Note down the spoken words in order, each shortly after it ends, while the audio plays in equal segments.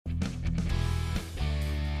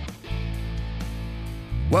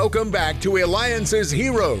Welcome back to Alliance's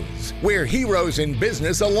Heroes, where heroes in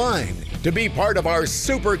business align. To be part of our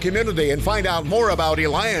super community and find out more about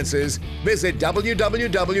Alliances, visit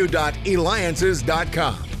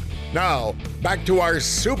www.alliances.com. Now, back to our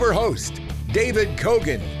super host, David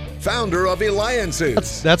Kogan, founder of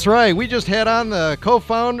Alliances. That's right. We just had on the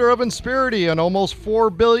co-founder of Insperity, an almost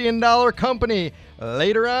 $4 billion company.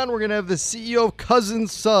 Later on, we're going to have the CEO of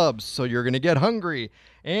Cousins Subs, so you're going to get hungry.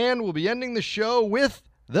 And we'll be ending the show with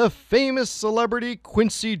the famous celebrity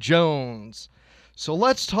Quincy Jones. So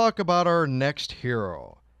let's talk about our next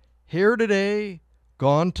hero. Here today,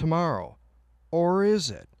 gone tomorrow. Or is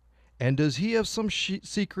it? And does he have some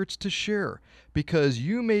secrets to share? Because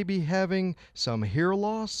you may be having some hair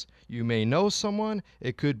loss. You may know someone.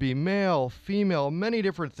 It could be male, female, many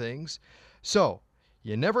different things. So,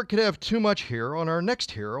 you never could have too much hair. On our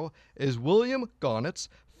next hero is William Gaunitz,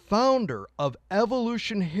 founder of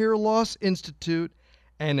Evolution Hair Loss Institute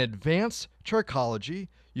and Advanced Trichology.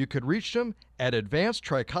 You could reach them at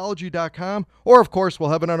advancedtrichology.com, or of course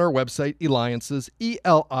we'll have it on our website, Alliances,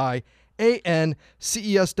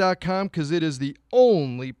 ELIANCES.com, because it is the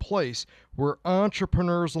only place where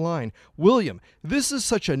entrepreneurs align. William, this is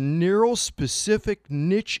such a narrow, specific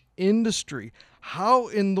niche industry. How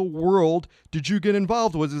in the world did you get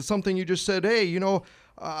involved? Was it something you just said, hey,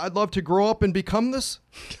 I'd love to grow up and become this?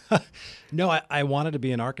 No, I wanted to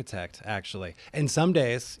be an architect, actually. And some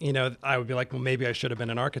days, I would be like, well, maybe I should have been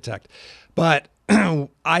an architect. But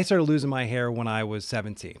I started losing my hair when I was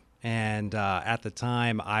 17. And at the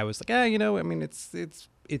time, I was like,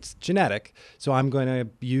 it's genetic. So I'm going to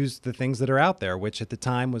use the things that are out there, which at the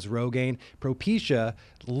time was Rogaine. Propecia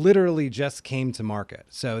literally just came to market.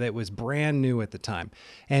 So it was brand new at the time.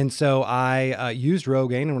 And so I used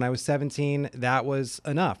Rogaine. And when I was 17, that was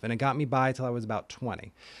enough. And it got me by till I was about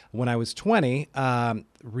 20. When I was 20,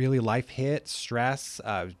 really life hit, stress,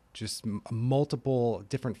 just multiple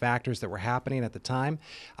different factors that were happening at the time.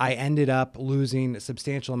 I ended up losing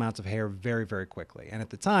substantial amounts of hair very, very quickly. And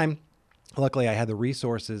at the time, luckily, I had the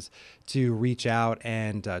resources to reach out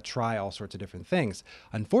and try all sorts of different things.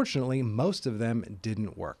 Unfortunately, most of them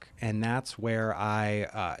didn't work. And that's where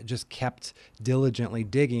I just kept diligently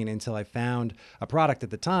digging until I found a product at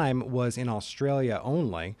the time was in Australia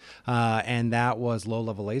only, and that was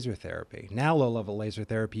low-level laser therapy. Now, low-level laser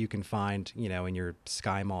therapy you can find, in your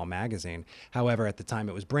Sky Mall magazine. However, at the time,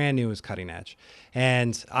 it was brand new, it was cutting edge.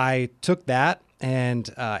 And I took that and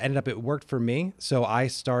ended up, it worked for me. So I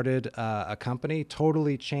started a company,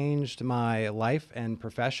 totally changed my life and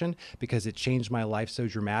profession because it changed my life so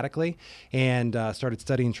dramatically, and started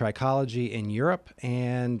studying trichology in Europe,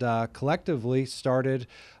 and collectively started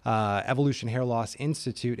Evolution Hair Loss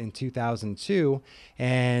Institute in 2002.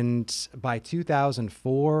 And by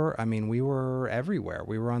 2004, we were everywhere.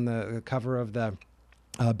 We were on the cover of the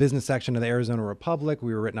business section of the Arizona Republic.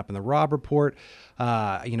 We were written up in the Robb Report.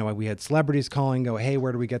 We had celebrities calling, go, hey,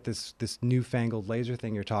 where do we get this newfangled laser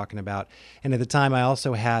thing you're talking about? And at the time, I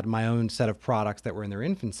also had my own set of products that were in their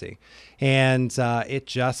infancy. And it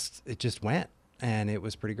just went. And it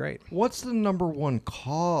was pretty great. What's the number one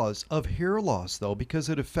cause of hair loss, though? Because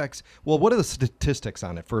it affects, what are the statistics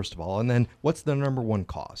on it, first of all? And then what's the number one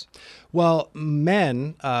cause? Well,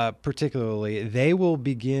 men, particularly, they will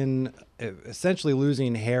begin essentially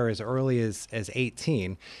losing hair as early as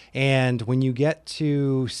 18. And when you get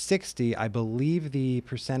to 60, I believe the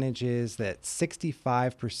percentage is that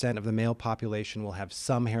 65% of the male population will have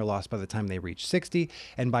some hair loss by the time they reach 60.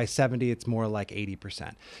 And by 70, it's more like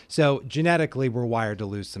 80%. So genetically, we're wired to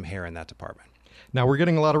lose some hair in that department. Now, we're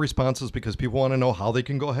getting a lot of responses because people want to know how they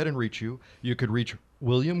can go ahead and reach you. You could reach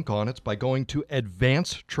William Gaunitz by going to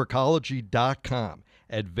advancedtrichology.com.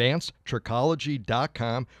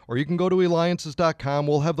 advancedtrichology.com, or you can go to alliances.com.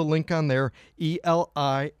 We'll have the link on there,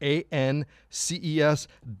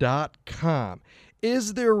 ELIANCES.com.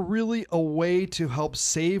 Is there really a way to help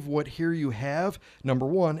save what hair you have, number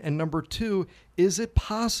one? And number two, is it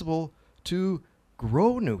possible to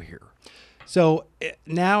grow new hair? So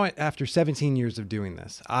now, after 17 years of doing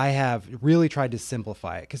this, I have really tried to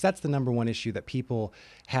simplify it, because that's the number one issue that people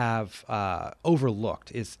have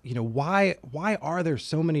overlooked is, why are there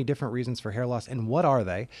so many different reasons for hair loss, and what are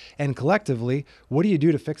they? And collectively, what do you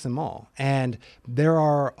do to fix them all? And there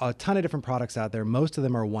are a ton of different products out there. Most of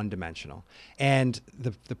them are one-dimensional. And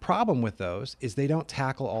the problem with those is they don't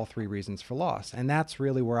tackle all three reasons for loss. And that's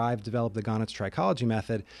really where I've developed the Gaunitz Trichology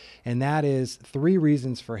method. And that is 3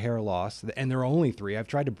 reasons for hair loss. And there are only only three. I've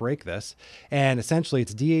tried to break this. And essentially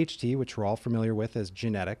it's DHT, which we're all familiar with as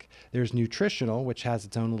genetic. There's nutritional, which has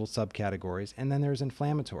its own little subcategories. And then there's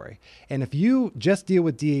inflammatory. And if you just deal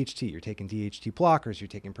with DHT, you're taking DHT blockers, you're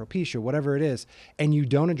taking Propecia, whatever it is, and you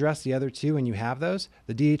don't address the other two and you have those,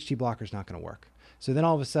 the DHT blocker is not going to work. So then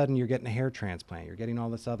all of a sudden you're getting a hair transplant, you're getting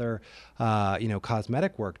all this other,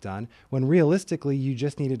 cosmetic work done, when realistically you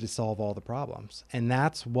just needed to solve all the problems. And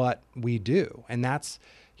that's what we do. And that's,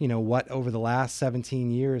 what over the last 17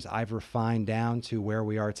 years I've refined down to where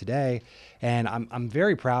we are today. And I'm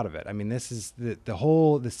very proud of it. I mean, this is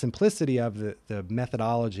the simplicity of the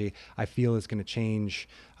methodology I feel is going to change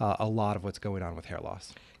a lot of what's going on with hair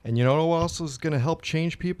loss. And you know who else is going to help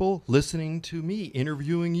change people? Listening to me,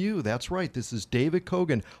 interviewing you. That's right. This is David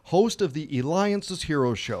Kogan, host of the Eliances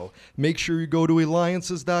Hero Show. Make sure you go to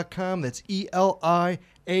Eliances.com. That's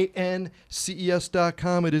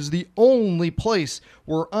ELIANCES.com. It is the only place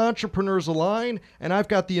where entrepreneurs align. And I've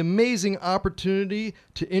got the amazing opportunity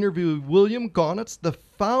to interview William Gaunitz, the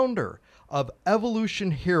founder of Evolution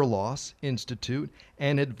Hair Loss Institute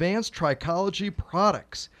and Advanced Trichology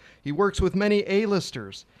Products. He works with many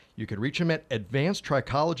A-listers. You can reach him at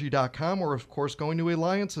advancedtrichology.com or, of course, going to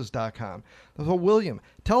Eliances.com. So, William,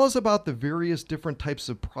 tell us about the various different types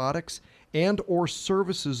of products and or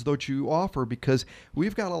services that you offer, because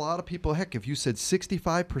we've got a lot of people, heck, if you said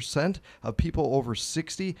 65% of people over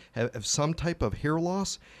 60 have some type of hair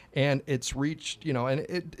loss, and it's reached,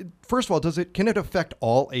 first of all, can it affect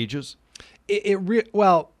all ages?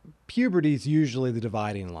 Puberty is usually the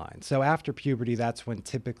dividing line. So after puberty, that's when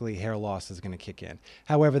typically hair loss is going to kick in.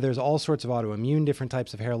 However, there's all sorts of autoimmune, different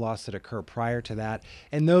types of hair loss that occur prior to that,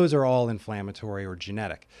 and those are all inflammatory or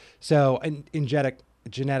genetic. So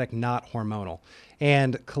genetic, not hormonal.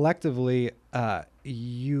 And collectively,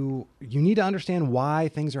 you need to understand why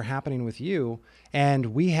things are happening with you.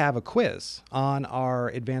 And we have a quiz on our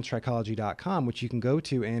advancedtrichology.com, which you can go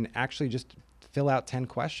to and actually just fill out 10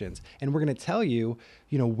 questions. And we're going to tell you,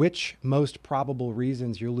 which most probable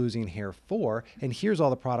reasons you're losing hair for. And here's all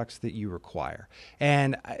the products that you require.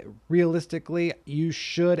 And realistically, you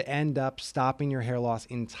should end up stopping your hair loss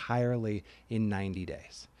entirely in 90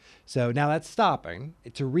 days. So now that's stopping.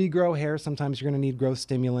 To regrow hair, sometimes you're going to need growth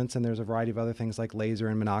stimulants, and there's a variety of other things like laser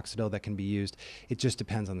and minoxidil that can be used. It just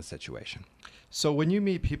depends on the situation. So when you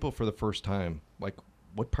meet people for the first time, like,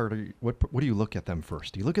 what do you look at them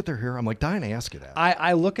first? Do you look at their hair? I'm like dying to ask you that.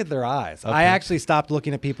 I look at their eyes. Okay. I actually stopped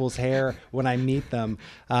looking at people's hair when I meet them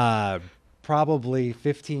probably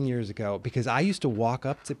 15 years ago, because I used to walk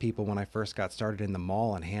up to people when I first got started in the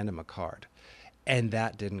mall and hand them a card. And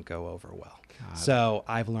that didn't go over well. God. So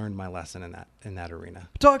I've learned my lesson in that arena.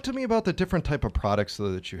 Talk to me about the different type of products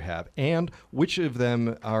that you have and which of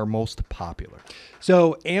them are most popular.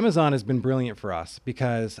 So Amazon has been brilliant for us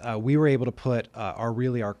because we were able to put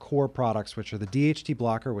our core products, which are the DHT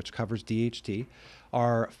blocker, which covers DHT,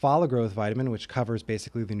 our follow growth vitamin, which covers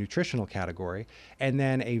basically the nutritional category, and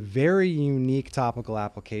then a very unique topical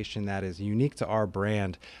application that is unique to our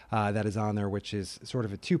brand that is on there, which is sort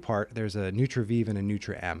of a two-part. There's a NutraVive and a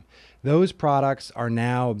Nutri-M. Those products are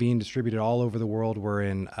now being distributed all over the world.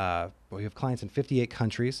 We have clients in 58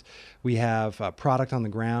 countries. We have a product on the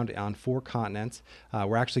ground on 4 continents.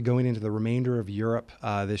 We're actually going into the remainder of Europe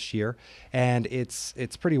this year. And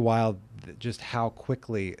it's pretty wild just how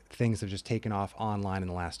quickly things have just taken off online in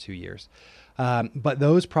the last 2 years. But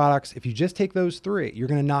those products, if you just take those 3, you're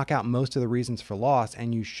going to knock out most of the reasons for loss,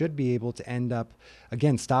 and you should be able to end up,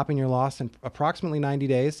 again, stopping your loss in approximately 90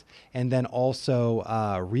 days, and then also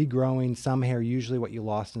regrowing some hair, usually what you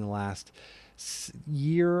lost in the last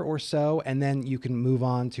year or so, and then you can move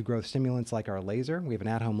on to growth stimulants like our laser. We have an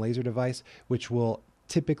at-home laser device, which will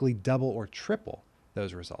typically double or triple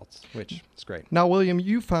those results, which is great. Now, William,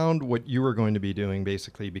 you found what you were going to be doing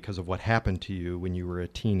basically because of what happened to you when you were a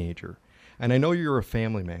teenager. And I know you're a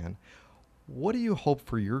family man. What do you hope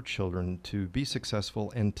for your children to be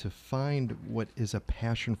successful and to find what is a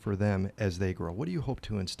passion for them as they grow? What do you hope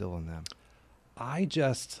to instill in them? I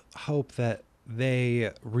just hope that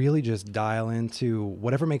they really just dial into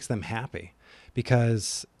whatever makes them happy,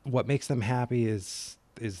 because what makes them happy is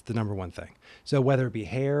the number one thing. So whether it be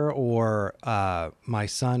hair or my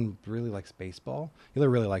son really likes baseball, he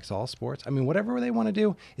really likes all sports. I mean, whatever they want to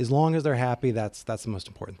do, as long as they're happy, that's the most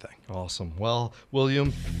important thing. Awesome. Well,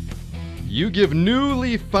 William, you give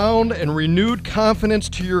newly found and renewed confidence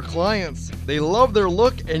to your clients. They love their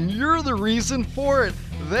look, and you're the reason for it.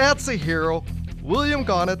 That's a hero. William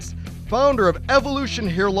Gaunitz, founder of Evolution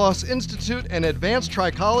Hair Loss Institute and Advanced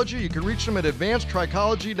Trichology. You can reach them at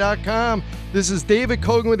advancedtrichology.com. This is David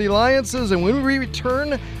Kogan with Eliances, and when we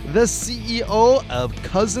return, the CEO of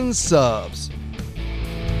Cousins Subs.